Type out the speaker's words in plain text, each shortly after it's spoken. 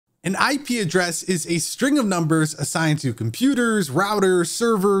An IP address is a string of numbers assigned to computers, routers,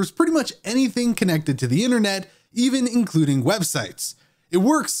 servers, pretty much anything connected to the internet, even including websites. It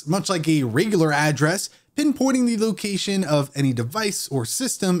works much like a regular address, pinpointing the location of any device or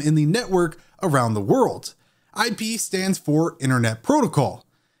system in the network around the world. IP stands for Internet Protocol.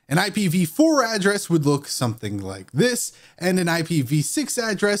 An IPv4 address would look something like this, and an IPv6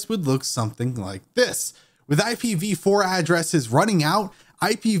 address would look something like this. With IPv4 addresses running out,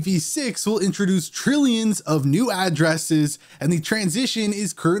 IPv6 will introduce trillions of new addresses, and the transition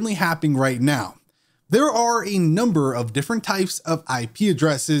is currently happening right now. There are a number of different types of IP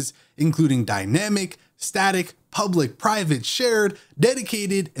addresses, including dynamic, static, public, private, shared,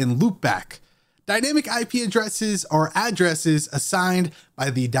 dedicated, and loopback. Dynamic IP addresses are addresses assigned by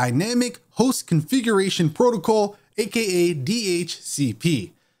the Dynamic Host Configuration Protocol, aka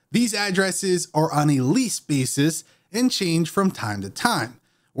DHCP. These addresses are on a lease basis and change from time to time,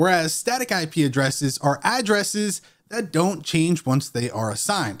 whereas static IP addresses are addresses that don't change once they are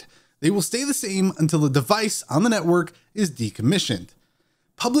assigned. They will stay the same until the device on the network is decommissioned.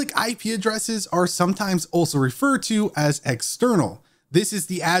 Public IP addresses are sometimes also referred to as external. This is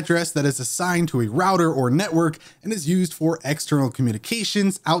the address that is assigned to a router or network and is used for external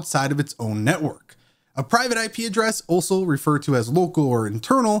communications outside of its own network. A private IP address, also referred to as local or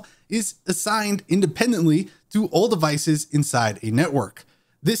internal, is assigned independently to all devices inside a network.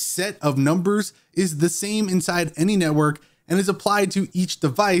 This set of numbers is the same inside any network and is applied to each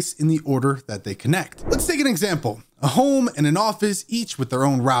device in the order that they connect. Let's take an example. A home and an office, each with their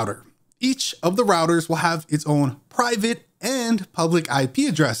own router. Each of the routers will have its own private and public IP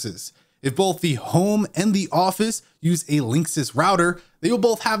addresses. If both the home and the office use a Linksys router, they will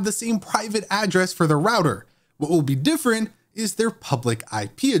both have the same private address for their router. What will be different is their public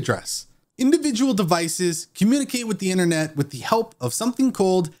IP address. Individual devices communicate with the internet with the help of something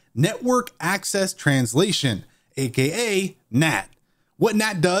called Network Access Translation, aka NAT. What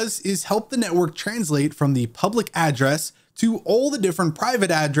NAT does is help the network translate from the public address to all the different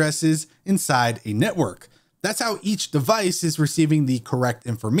private addresses inside a network. That's how each device is receiving the correct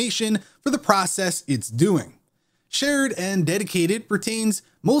information for the process it's doing. Shared and dedicated pertains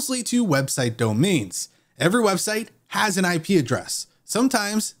mostly to website domains. Every website has an IP address.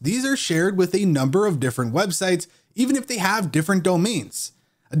 Sometimes these are shared with a number of different websites, even if they have different domains.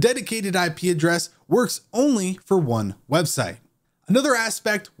 A dedicated IP address works only for one website. Another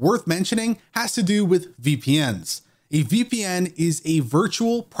aspect worth mentioning has to do with VPNs. A VPN is a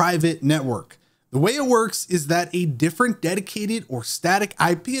virtual private network. The way it works is that a different dedicated or static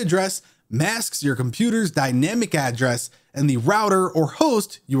IP address masks your computer's dynamic address and the router or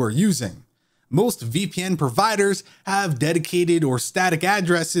host you are using. Most VPN providers have dedicated or static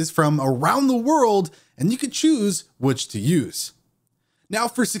addresses from around the world, and you can choose which to use. Now,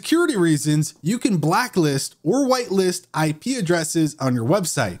 for security reasons, you can blacklist or whitelist IP addresses on your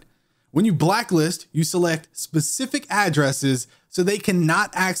website. When you blacklist, you select specific addresses so they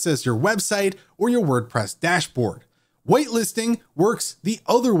cannot access your website or your WordPress dashboard. Whitelisting works the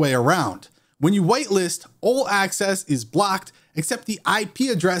other way around. When you whitelist, all access is blocked except the IP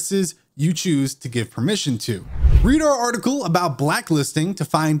addresses you choose to give permission to. Read our article about blacklisting to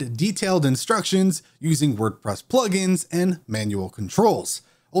find detailed instructions using WordPress plugins and manual controls.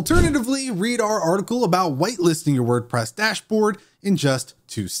 Alternatively, read our article about whitelisting your WordPress dashboard in just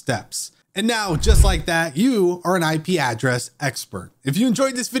 2 steps. And now, just like that, you are an IP address expert. If you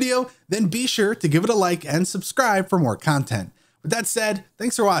enjoyed this video, then be sure to give it a like and subscribe for more content. With that said,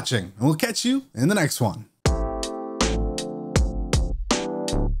 thanks for watching, and we'll catch you in the next one.